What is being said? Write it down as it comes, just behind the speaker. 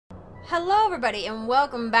Hello everybody and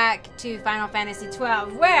welcome back to Final Fantasy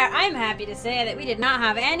XII, where I'm happy to say that we did not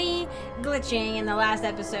have any glitching in the last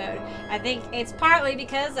episode. I think it's partly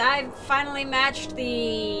because I've finally matched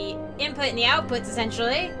the input and the outputs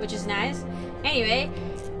essentially, which is nice. Anyway,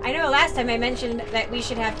 I know last time I mentioned that we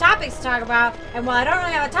should have topics to talk about, and while I don't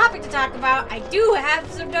really have a topic to talk about, I do have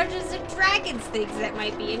some Dungeons and Dragons things that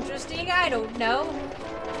might be interesting. I don't know.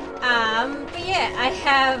 But yeah, I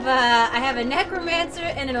have a necromancer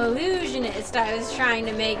and an illusionist I was trying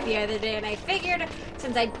to make the other day, and I figured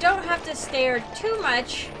since I don't have to stare too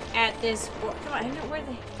much at this board, come on, I know where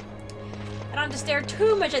they. I don't have to stare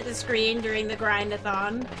too much at the screen during the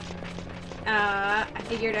grind-a-thon. I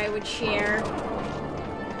figured I would share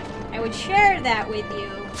that with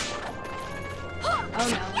you. Oh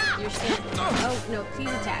no, you're standing. Oh no,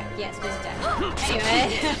 please attack. Yes, please attack.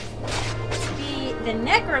 Anyway. The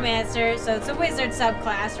necromancer, so it's a wizard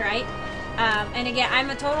subclass, right? And again,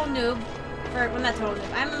 I'm a total noob well, not total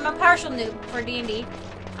noob, I'm a partial noob for D&D.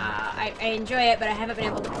 I enjoy it, but I haven't been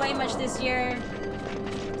able to play much this year,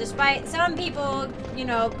 despite some people, you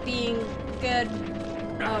know, being good.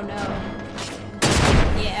 Oh no.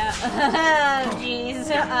 Yeah.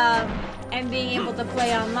 Jeez. And being able to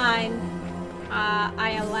play online.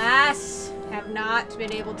 I, alas, have not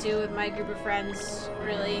been able to with my group of friends,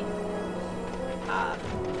 really.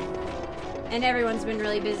 And everyone's been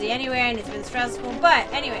really busy anyway, and it's been stressful. But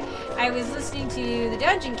anyway, I was listening to the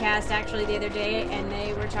Dungeon Cast actually the other day, and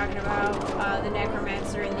they were talking about the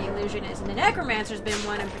Necromancer and the Illusionist. And the Necromancer's been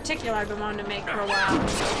one in particular I've been wanting to make for a while.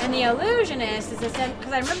 And the Illusionist is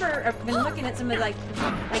because I remember I've been looking at some of like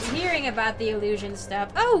hearing about the illusion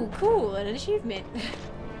stuff. Oh, cool, an achievement.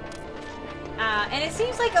 And it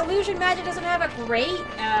seems like illusion magic doesn't have a great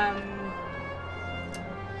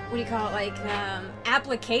what do you call it, like,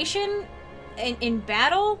 application in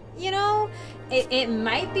battle, you know? It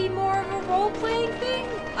might be more of a role-playing thing.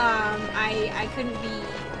 I couldn't be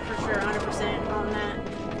for sure 100% on that,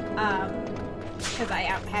 because I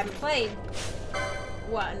haven't played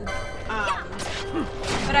one.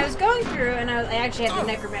 But I was going through, and I actually had the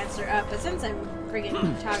Necromancer up, but since I'm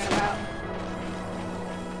freaking talking about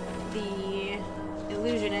the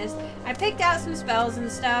Illusionist, I picked out some spells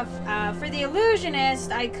and stuff. For the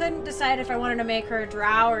Illusionist, I couldn't decide if I wanted to make her a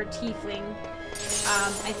drow or a tiefling.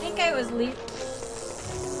 I think I was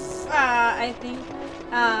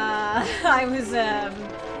I was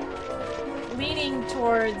leaning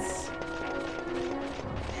towards.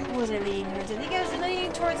 What was I leaning towards? I think I was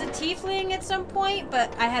leaning towards a tiefling at some point,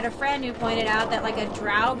 but I had a friend who pointed out that like a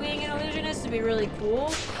drow being an illusionist would be really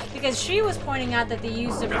cool, because she was pointing out that the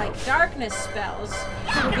use of like darkness spells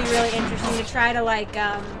would be really interesting to try to like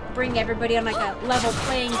bring everybody on like a level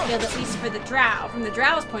playing field, at least for the drow, from the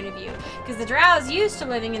drow's point of view, because the drow is used to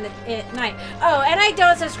living in the night. Oh, and I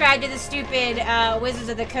don't subscribe to the stupid Wizards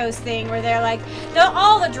of the Coast thing where they're like,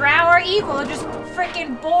 all the drow are evil, they're just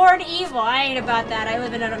freaking born evil. I ain't about that. I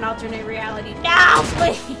live in an alternate reality. No,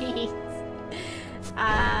 please.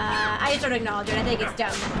 I just don't acknowledge it. I think it's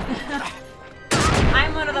dumb.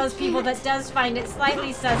 I'm one of those people that does find it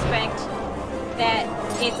slightly suspect that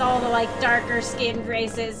it's all the like darker skinned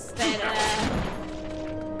races that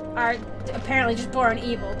are apparently just born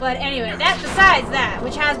evil. But anyway, besides that,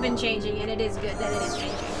 which has been changing, and it is good that it is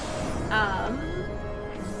changing.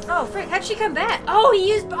 Oh frick, how'd she come back? Oh,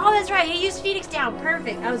 oh, that's right, he used Phoenix Down.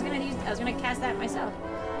 Perfect. I was gonna cast that myself.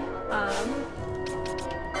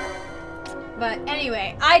 But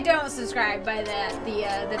anyway, I don't subscribe by that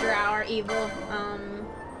the drow are evil.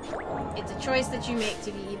 It's a choice that you make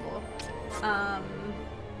to be evil.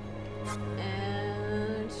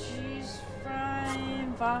 And she's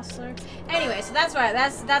fine, Vossler. Anyway, so that's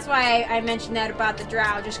why I mentioned that about the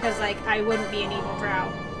drow, just because like I wouldn't be an evil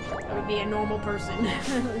drow. I would be a normal person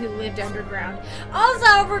who lived underground.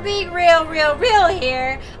 Also, for being real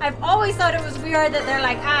here, I've always thought it was weird that they're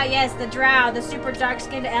like, ah yes, the drow, the super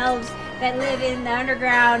dark-skinned elves that live in the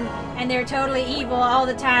underground, and they're totally evil all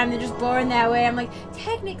the time, they're just born that way. I'm like,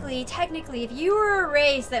 technically, if you were a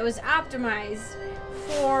race that was optimized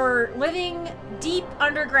for living deep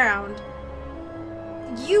underground,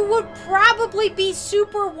 you would probably be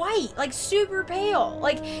super white, like super pale.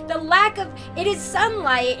 Like the lack of, it is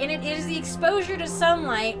sunlight, and it is the exposure to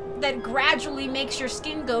sunlight that gradually makes your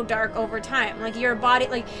skin go dark over time. Like your body,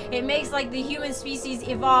 like it makes like the human species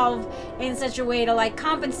evolve in such a way to like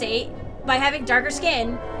compensate by having darker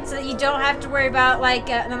skin, so that you don't have to worry about like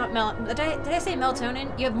did I say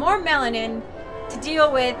melatonin? You have more melanin to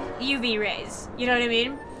deal with UV rays. You know what I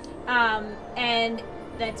mean? And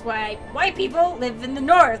That's why white people live in the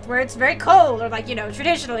north, where it's very cold, or like, you know,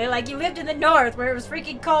 traditionally, like you lived in the north where it was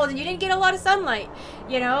freaking cold and you didn't get a lot of sunlight,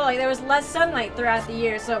 you know, like there was less sunlight throughout the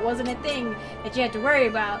year, so it wasn't a thing that you had to worry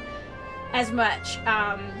about as much.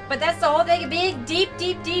 But that's the whole thing, being deep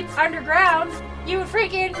underground,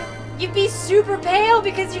 you'd be super pale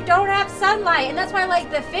because you don't have sunlight, and that's why,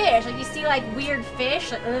 like, the fish, like, you see, like, weird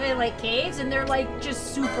fish, like, live in, like, caves, and they're, like,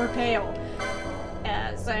 just super pale.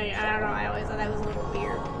 So, I don't know, I always thought that was a little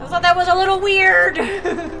weird. I thought that was a little weird! Where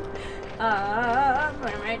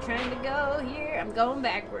am I trying to go here? I'm going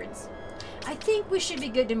backwards. I think we should be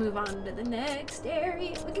good to move on to the next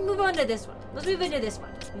area. We can move on to this one. Let's move into this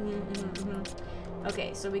one.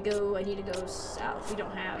 Okay, so I need to go south. We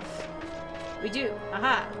don't have... We do.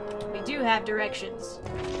 Aha. We do have directions.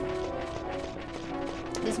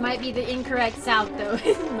 This might be the incorrect south, though.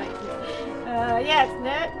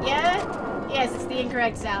 Yes, it's the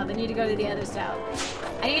incorrect south. I need to go to the other south.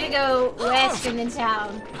 I need to go west and then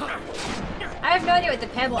south. I have no idea what the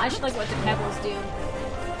pebble... I should look what the pebbles do.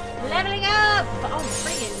 Leveling up! Oh,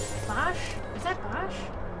 friggin' Bosch? Is that Bosch?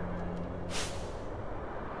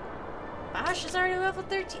 Bosch is already level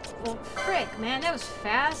 13. Well, frick, man, that was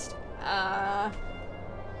fast. I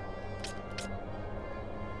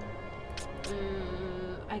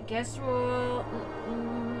guess we'll...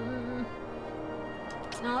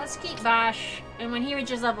 No, let's keep Bosch. And when he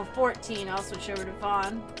reaches level 14, I'll switch over to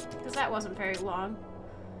Vaughn. Because that wasn't very long.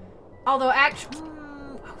 Although, actually...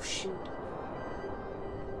 oh, shoot.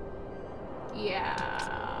 Yeah.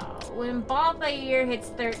 When Balthair hits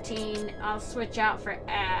 13, I'll switch out for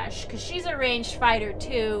Ash. Because she's a ranged fighter,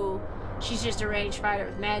 too. She's just a ranged fighter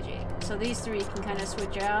with magic. So these three can kind of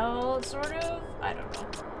switch out, sort of. I don't know.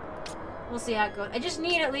 We'll see how it goes. I just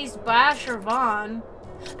need at least Bosch or Vaughn.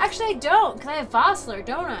 Actually, I don't, because I have Vossler,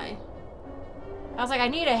 don't I? I was like, I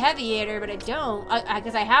need a heavy hitter, but I don't.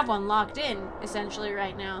 Because I have one locked in, essentially,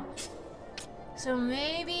 right now. So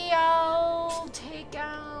maybe I'll take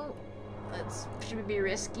out... Should we be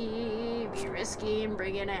risky? Be risky and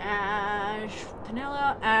bring in Ash.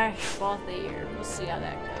 Penilla, Ash, Balthair. We'll see how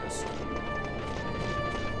that goes.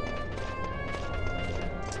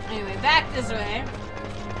 Anyway, back this way.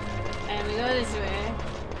 And we go this way.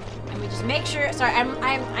 And we just make sure... Sorry,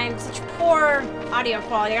 I'm such poor audio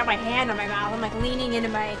quality. I got my hand on my mouth. I'm like leaning into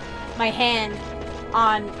my hand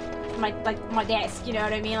on my desk. You know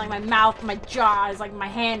what I mean? Like my mouth, my jaw is like... My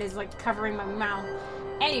hand is like covering my mouth.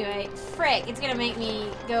 Anyway, frick, it's gonna make me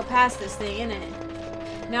go past this thing, isn't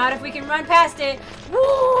it? Not if we can run past it.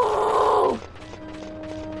 Woo!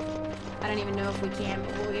 I don't even know if we can,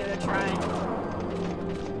 but we'll give it a try.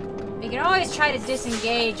 We can always try to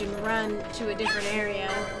disengage and run to a different area.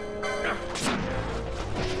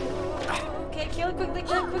 Okay, kill it quickly,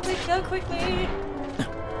 kill it quickly, kill it quickly.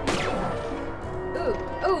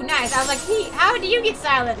 Ooh, nice. I was like, how do you get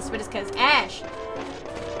silenced? But it's because Ash.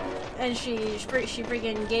 And she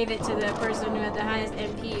freaking gave it to the person who had the highest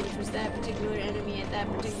MP, which was that particular enemy at that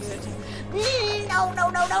particular time. No,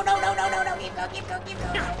 keep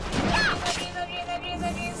going.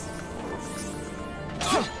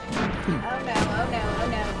 Oh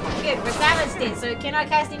no. Good, we're silenced it, so it cannot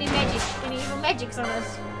cast any evil magics on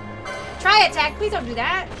us. Try attack, please don't do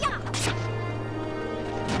that.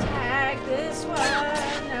 Attack this one.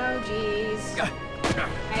 Oh jeez.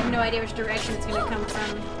 I have no idea which direction it's gonna come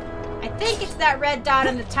from. I think it's that red dot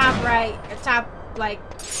in the top right, or top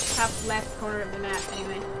left corner of the map,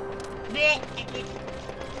 anyway.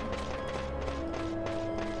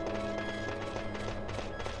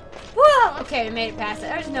 Whoa! Okay, we made it past it.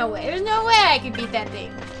 There's no way I could beat that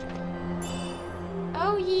thing.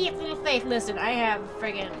 Oh, yeah, little faith. Listen, I have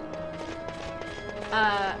friggin'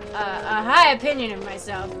 a high opinion of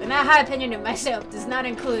myself, and that high opinion of myself does not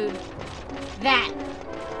include that.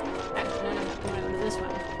 Actually, no, I'm gonna go to this one.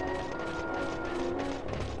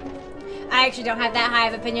 I actually don't have that high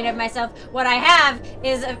of opinion of myself. What I have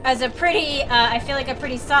is a pretty, I feel like a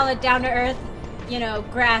pretty solid, down-to-earth, you know,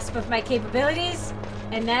 grasp of my capabilities,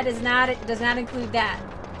 and that is not, it does not include that.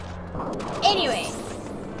 Anyway,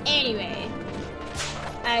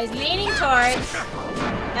 I was leaning towards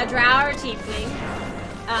a drow or tiefling,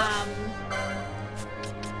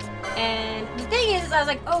 and the thing is, I was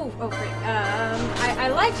like, oh, frick, I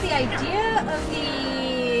like the idea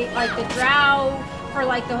of the drow for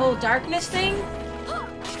like the whole darkness thing,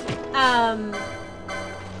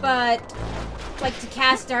 but like to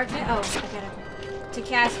cast darkness. To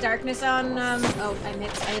cast darkness on. Oh, I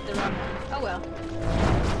hit the wrong one. Oh well.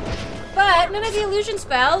 But none of the illusion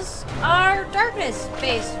spells are darkness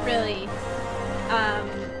based, really.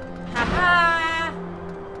 Haha.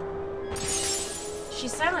 She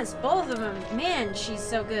silenced both of them. Man, she's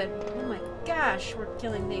so good. Oh my gosh, we're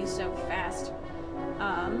killing things so fast.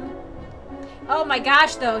 Oh my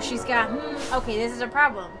gosh, though, she's got, okay, this is a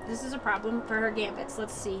problem. This is a problem for her gambits.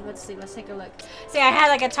 Let's see, let's take a look. See, I had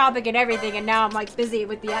like a topic and everything, and now I'm like busy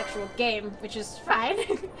with the actual game, which is fine.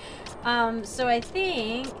 So I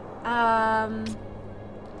think,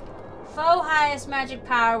 foe highest magic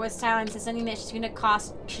power with silence is something that she's gonna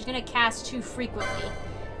cast too frequently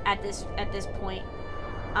at this point.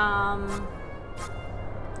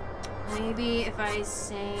 Maybe if I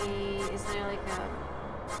say, is there like a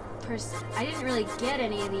person? I didn't really get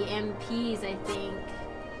any of the MPs, I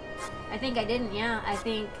think I didn't, yeah. I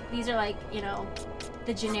think these are like, you know,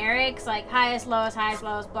 the generics, like highest, lowest,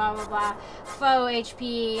 blah, blah, blah. Foe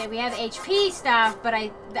HP, we have HP stuff, but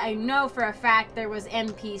I know for a fact there was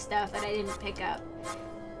MP stuff that I didn't pick up.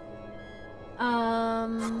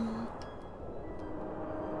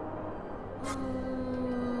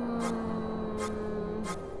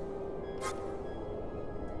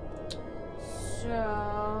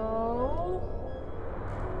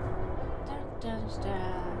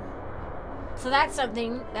 So that's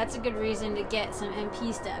something, that's a good reason to get some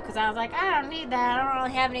MP stuff, because I was like, I don't need that, I don't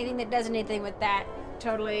really have anything that does anything with that.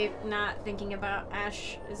 Totally not thinking about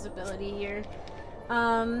Ash's ability here.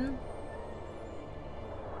 And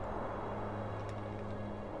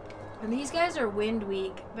these guys are wind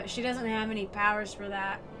weak, but she doesn't have any powers for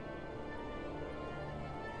that.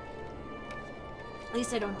 At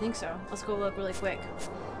least I don't think so. Let's go look really quick.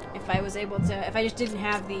 If I was able to, if I just didn't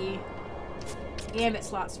have the gambit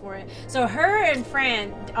slots for it. So her and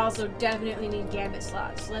Fran also definitely need gambit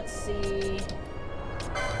slots. Let's see.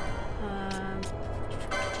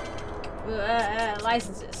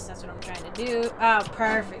 Licenses. That's what I'm trying to do. Oh,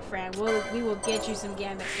 perfect, Fran. We will get you some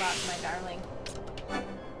gambit slots, my darling.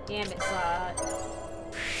 Gambit slot.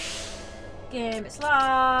 Gambit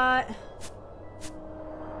slot.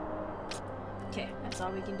 Okay, that's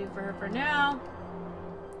all we can do for her for now.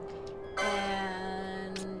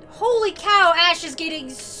 And holy cow, Ash is getting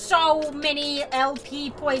so many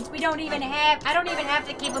LP points. I don't even have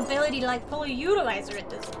the capability to like fully utilize her at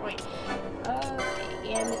this point. Okay,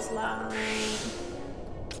 gambit slot.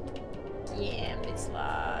 Gambit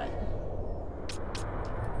slot.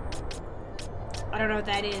 I don't know what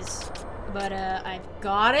that is, but I've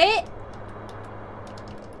got it.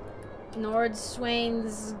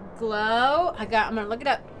 Nordswain's glow. I'm gonna look it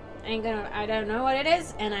up. I don't know what it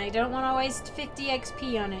is, and I don't want to waste 50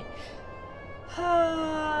 XP on it.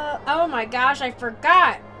 Oh my gosh, I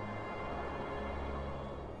forgot.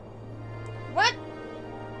 What?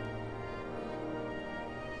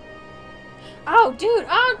 Oh, dude.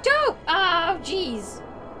 Oh, dude. Oh, jeez.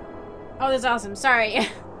 Oh, that's awesome. Sorry.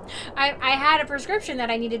 I had a prescription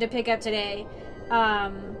that I needed to pick up today.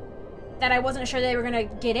 That I wasn't sure they were gonna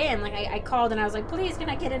get in. Like I called and I was like, please can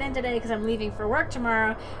I get it in today because I'm leaving for work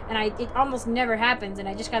tomorrow, and it almost never happens, and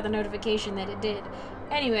I just got the notification that it did.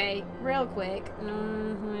 Anyway, real quick.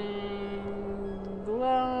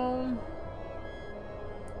 Glow.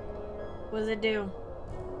 What does it do?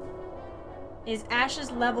 Is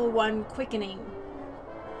Ash's level 1 quickening?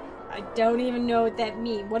 I don't even know what that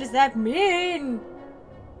means. What does that mean?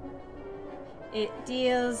 It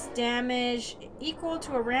deals damage equal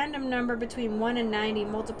to a random number between 1 and 90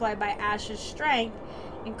 multiplied by Ash's strength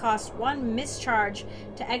and costs 1 mischarge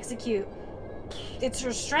to execute. It's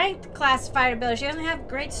her strength classified ability. She doesn't have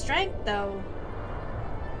great strength though.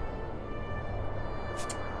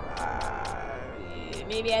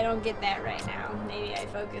 Maybe I don't get that right now. Maybe I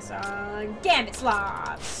focus on gambit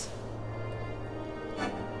slots.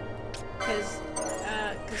 Because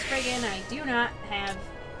friggin' I do not have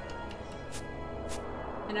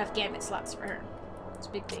enough gambit slots for her. It's a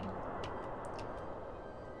big thing.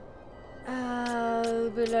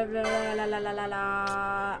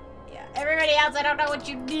 Yeah, everybody else, I don't know what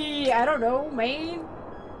you need. I don't know, man.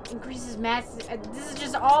 Increases mass. This is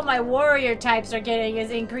just all my warrior types are getting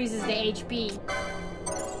is increases to HP.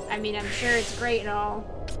 I mean, I'm sure it's great and all.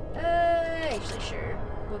 Actually, sure.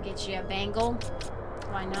 We'll get you a bangle.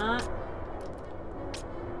 Why not?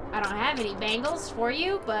 I don't have any bangles for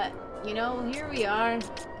you, but you know, here we are.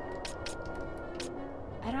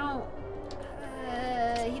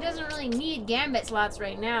 He doesn't really need gambit slots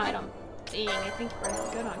right now, I don't think. I think we're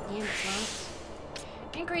good on gambit slots.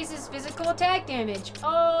 Increases physical attack damage.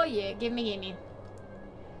 Oh yeah, gimme.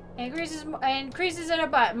 Increases it a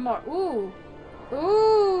button more. Ooh.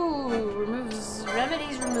 Removes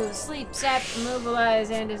remedies, removes sleep, sap,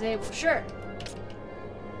 immobilize, and disable. Sure.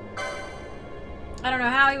 I don't know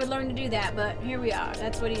how he would learn to do that, but here we are.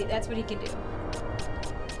 That's what he can do.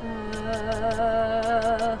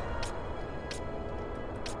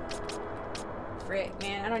 frick,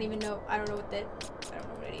 man. I don't even know. I don't know what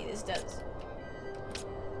any of this does.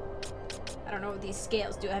 I don't know what these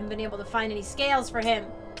scales do. I haven't been able to find any scales for him.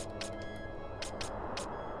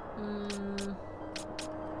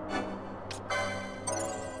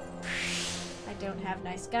 I don't have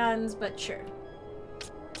nice guns, but sure.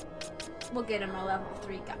 We'll get him a level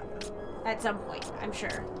 3 gun. At some point, I'm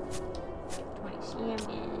sure.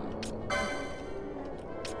 27.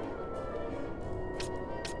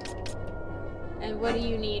 And what do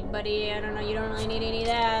you need, buddy? I don't know. You don't really need any of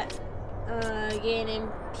that. Again,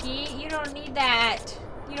 MP? You don't need that.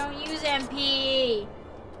 You don't use MP.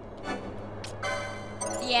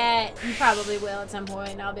 Yeah, you probably will at some point.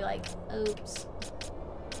 And I'll be like, oops.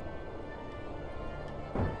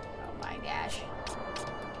 Oh my gosh.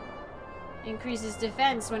 Increases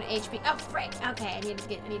defense when HP. Oh, frick. Okay, I need to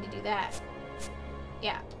do that.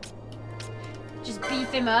 Yeah. Just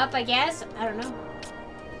beef him up, I guess. I don't know.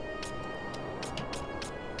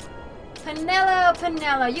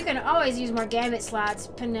 Pinello, you can always use more gambit slots,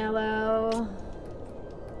 Pinello.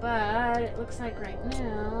 But it looks like right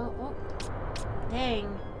now, oh, dang.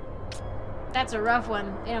 That's a rough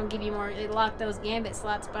one. They don't give you more, they lock those gambit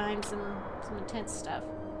slots behind some intense stuff.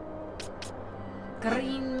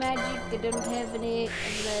 Green magic, they don't have any of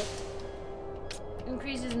that.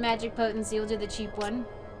 Increases magic potency, we'll do the cheap one.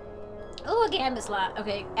 Oh, a gambit slot.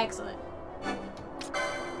 Okay, excellent.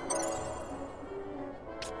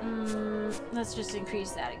 Let's just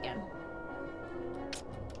increase that again.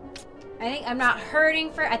 I think I'm not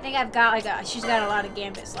hurting for. I think I've got like a. She's got a lot of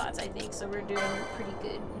gambit slots. I think so. We're doing pretty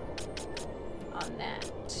good on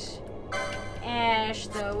that. Ash,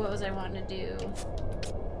 though, what was I wanting to do?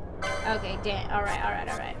 Okay, damn. All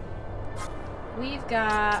right. We've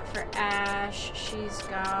got for Ash. She's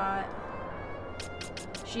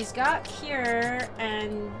got cure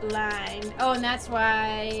and blind. Oh, and that's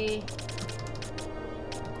why.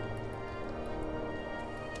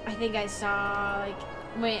 I think I saw, like,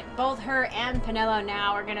 when both her and Pinello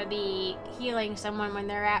now are gonna be healing someone when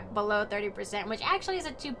they're at below 30%, which actually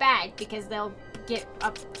isn't too bad because they'll get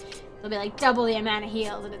up, they'll be like double the amount of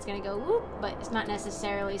heals and it's gonna go whoop, but it's not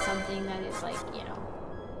necessarily something that is like, you know,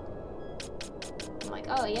 I'm like,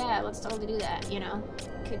 oh yeah, let's totally do that, you know,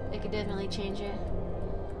 it could definitely change it.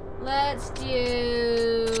 Let's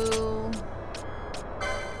do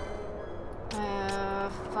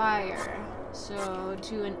fire. So,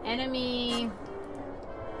 to an enemy...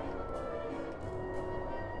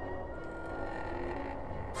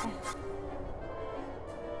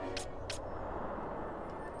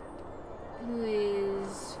 who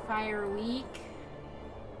is fire weak?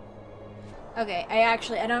 Okay, I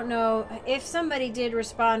don't know. If somebody did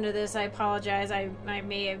respond to this, I apologize. I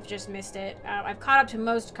may have just missed it. I've caught up to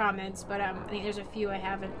most comments, but I think there's a few I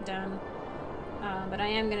haven't done. But I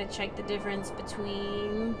am going to check the difference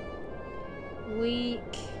between...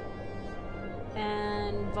 weak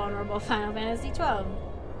and vulnerable Final Fantasy 12.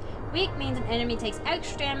 Weak means an enemy takes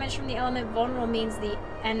extra damage from the element. Vulnerable means the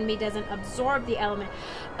enemy doesn't absorb the element.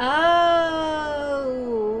 Oh!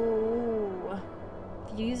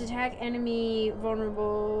 If you use attack enemy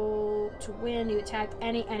vulnerable to win, you attack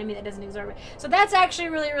any enemy that doesn't absorb it. So that's actually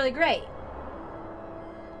really, really great.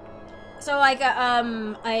 So like a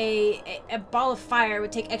ball of fire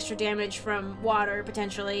would take extra damage from water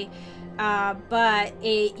potentially. But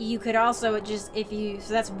you could also just,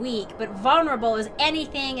 so that's weak, but vulnerable is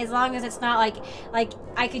anything as long as it's not like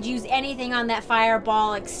I could use anything on that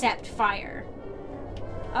fireball except fire.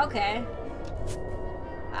 Okay.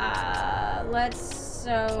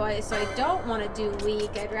 So I don't want to do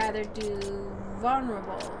weak, I'd rather do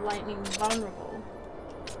vulnerable, lightning vulnerable.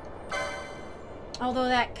 Although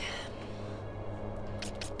that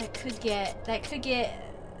could get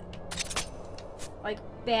like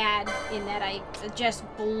bad in that I just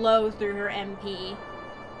blow through her MP.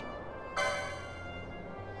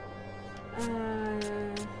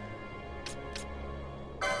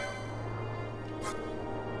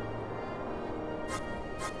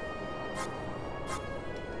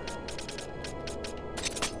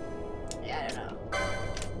 Yeah, I don't know.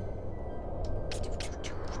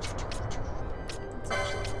 Let's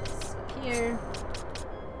actually put this up here.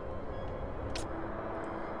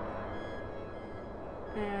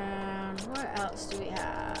 What else do we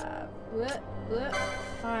have?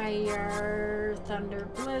 Fire, thunder,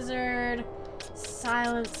 blizzard,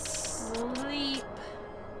 silent sleep,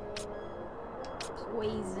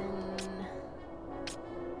 poison,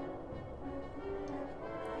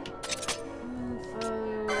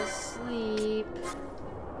 info, sleep.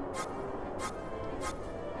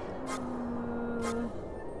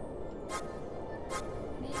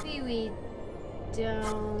 Maybe we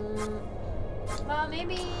don't. Well,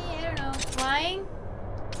 maybe, I don't know, flying?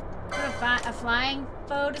 Put a flying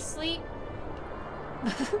foe to sleep?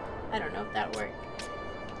 I don't know if that worked.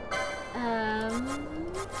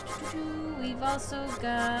 We've also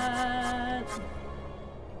got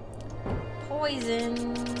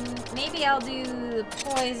poison. Maybe I'll do the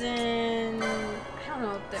poison. I don't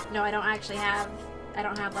know if no, I don't actually have. I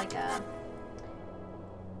don't have like a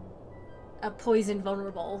poison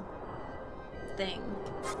vulnerable thing.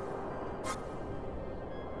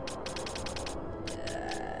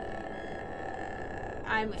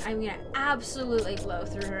 I'm gonna absolutely blow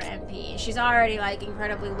through her MP. She's already like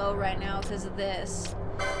incredibly low right now because of this.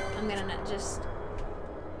 I'm gonna just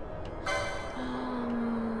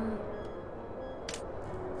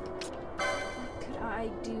what could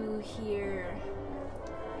I do here?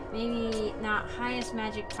 Maybe not highest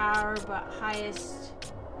magic power, but highest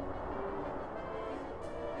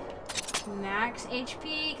max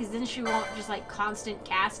HP, because then she won't just like constant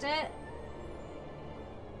cast it.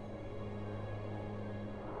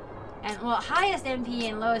 And, well, highest MP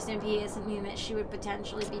and lowest MP is something that she would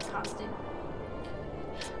potentially be constant.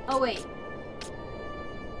 Oh, wait.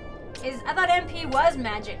 I thought MP was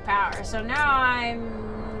magic power, so now I'm...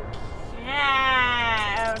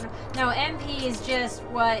 No, MP is just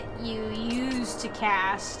what you use to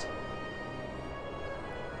cast.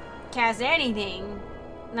 Cast anything.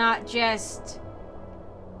 Not just...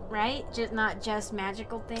 Right? Not just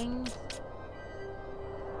magical things.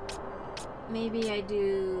 Maybe I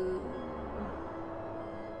do...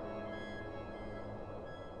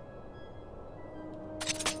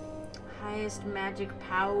 Highest magic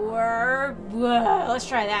power. Whoa, let's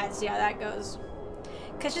try that and see how that goes.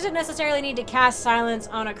 Because she doesn't necessarily need to cast silence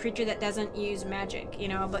on a creature that doesn't use magic, you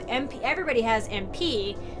know. But MP, everybody has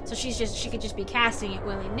MP, so she could just be casting it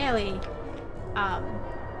willy-nilly. I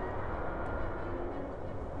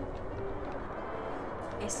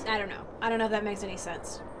don't know. I don't know if that makes any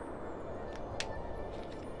sense.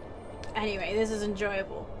 Anyway, this is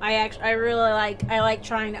enjoyable. I really like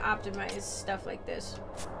trying to optimize stuff like this.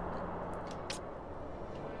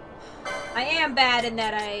 I am bad in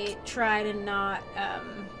that I try to not,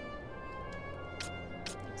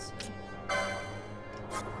 let's see.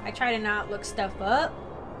 I try to not look stuff up.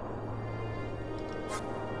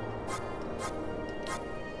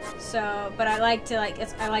 So, but I like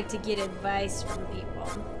to get advice from people.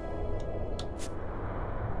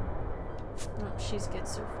 Oh, she's good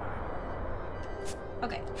so far.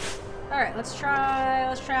 Okay. Alright, let's try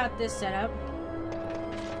out this setup.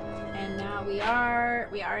 And now we are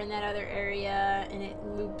in that other area, and it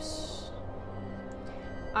loops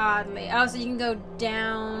oddly. Oh, so you can go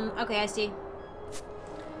down. Okay, I see.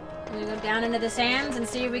 We're gonna go down into the sands and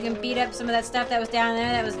see if we can beat up some of that stuff that was down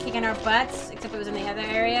there that was kicking our butts, except it was in the other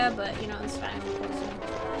area, but you know, it's fine.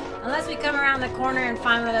 Unless we come around the corner and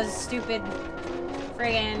find one of those stupid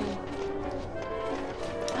friggin'...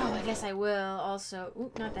 Oh, I guess I will also.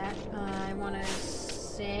 Oop, not that. I want to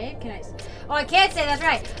save. Can I? Oh, I can't save. That's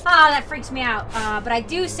right. Oh, that freaks me out. But I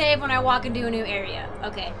do save when I walk into a new area.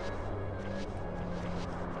 Okay.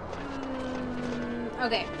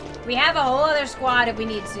 Okay. We have a whole other squad if we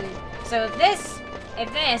need to. So if this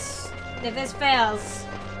fails.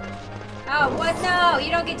 Oh, what? No,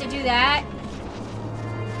 you don't get to do that.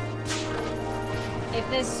 If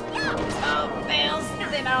this fails,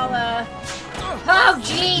 then I'll oh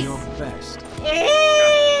jeez! Your best.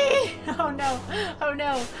 Oh no! Oh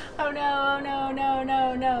no! Oh no! Oh no! No!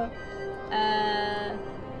 No! No!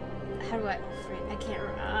 How do I? I can't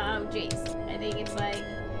remember. Oh jeez! I think it's like.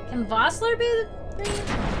 Can Vossler be the thing?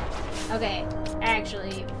 Okay,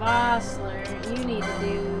 actually, Vossler, you need to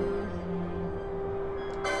do.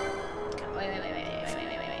 Wait.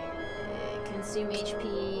 Consume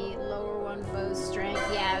HP, lower one foe's strength.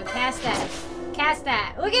 Yeah, cast that. Cast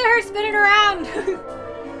that. Look at her spinning around.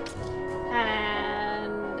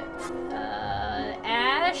 And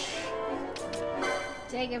Ash,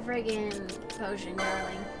 take a friggin' potion,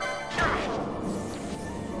 darling.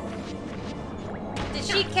 Did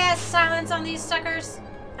she cast silence on these suckers?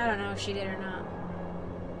 I don't know if she did or not.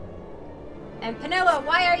 And Penilla,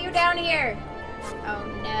 why are you down here? Oh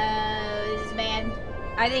no, this is bad.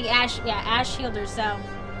 I think Ash, yeah, Ash healed herself.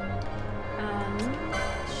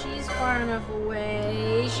 She's far enough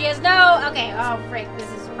away. She has no, okay, oh frick, this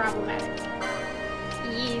is problematic.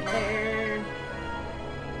 Ether.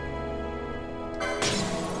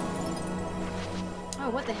 Oh,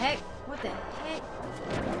 what the heck? What the heck?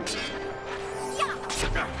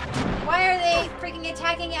 Why are they freaking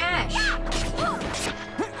attacking Ash?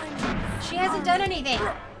 She hasn't done anything.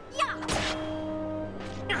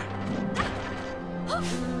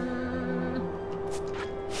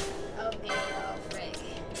 Okay, oh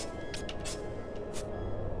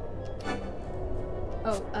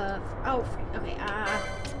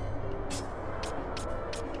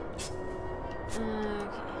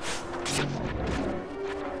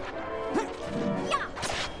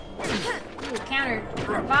Ooh, counter.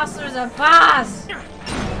 Vossler's a boss!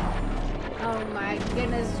 Oh my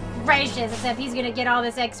goodness gracious, except he's gonna get all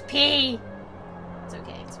this XP! It's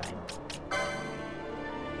okay, it's fine.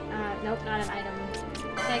 Nope, not an item.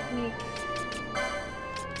 Technique.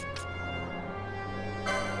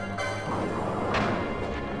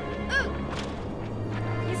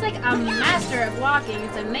 He's like a master at blocking,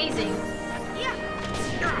 it's amazing.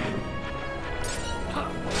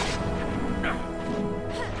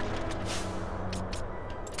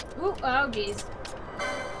 Ooh, oh jeez.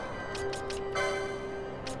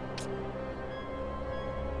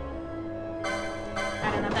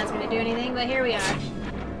 I don't know if that's gonna do anything, but here we are.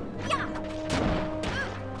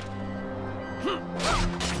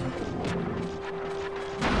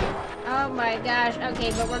 Oh my gosh,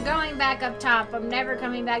 okay, but we're going back up top. I'm never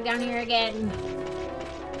coming back down here again.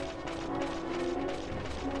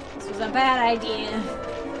 This was a bad idea.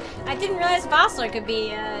 I didn't realize Vossler could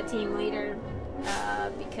be a team leader,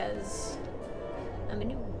 because I'm a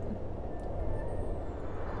noob.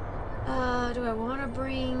 Do I want to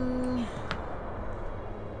bring...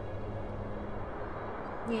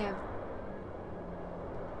 We have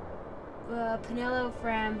Pinello,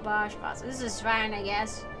 Fran, Bosch, Vossler. This is fine, I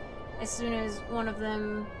guess. As soon as one of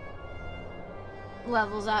them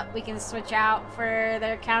levels up, we can switch out for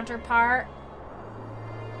their counterpart.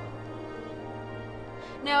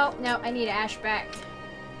 No, I need Ash back.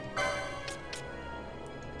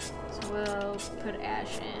 So we'll put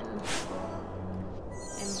Ash in.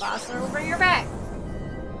 And Vossler will bring her back.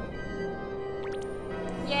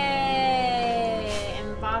 Yay!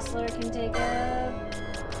 And Vossler can take a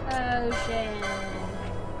potion.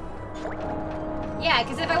 Yeah,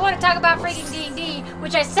 because if I want to talk about freaking D&D,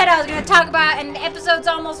 which I said I was going to talk about, and the episode's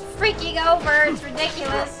almost freaking over, it's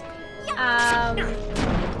ridiculous.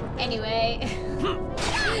 Anyway.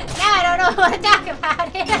 Now I don't know what to talk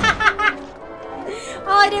about it.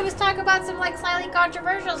 All I did was talk about some, like, slightly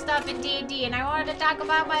controversial stuff in D&D, and I wanted to talk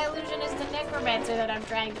about my illusionist and necromancer that I'm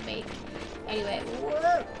trying to make. Anyway.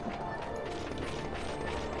 Whoa.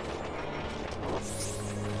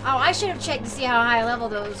 Oh, I should have checked to see how high level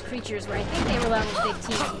those creatures were. I think they were level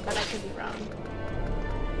 15, but I could be wrong.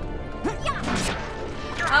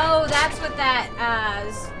 Oh, that's what that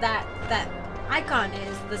that icon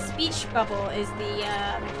is. The speech bubble is the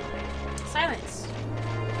silence.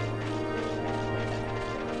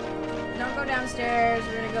 Don't go downstairs.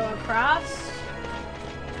 We're gonna go across.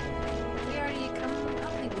 We already come. I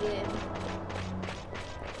don't think we did.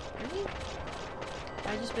 Really?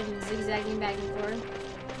 I've just been zigzagging back and forth.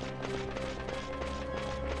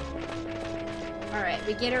 Alright,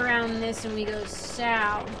 we get around this and we go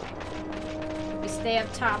south. We stay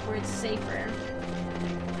up top where it's safer.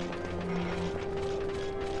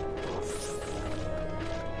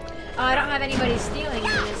 Oh, I don't have anybody stealing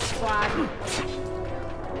in this squad.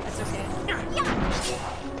 That's okay.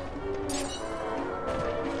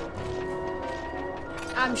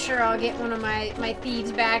 I'm sure I'll get one of my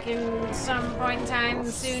thieves back in some point in time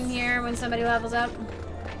soon here when somebody levels up.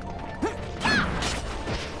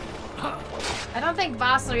 I don't think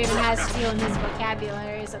Vossler even has steal in his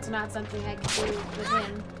vocabulary, so that's not something I can do with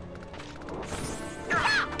him.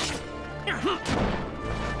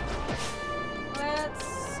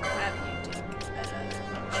 Let's have you take another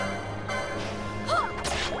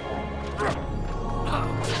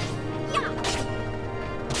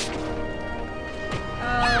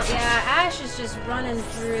Oh, yeah, Ash is just running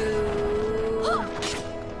through...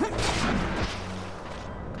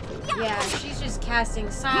 Yeah, she's just casting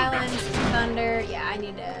silence, thunder. Yeah,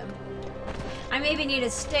 I maybe need a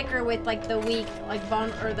sticker with like the weak, like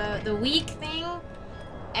the weak thing,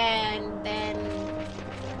 and then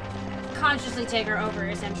consciously take her over.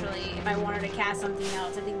 Essentially, if I want her to cast something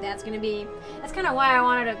else, I think that's kind of why I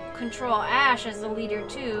wanted to control Ash as the leader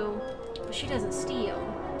too. But she doesn't steal.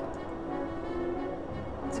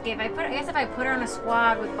 It's okay. I guess if I put her on a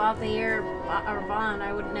squad with Balthier or Vaughn,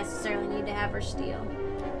 I wouldn't necessarily need to have her steal.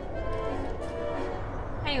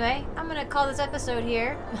 Anyway, I'm gonna call this episode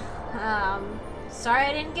here. Sorry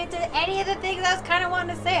I didn't get to any of the things I was kind of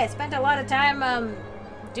wanting to say. I spent a lot of time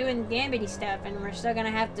doing gambity stuff, and we're still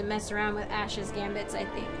gonna have to mess around with Ash's gambits, I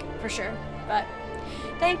think, for sure. But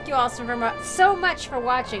thank you all so much for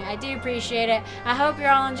watching. I do appreciate it. I hope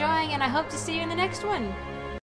you're all enjoying, and I hope to see you in the next one.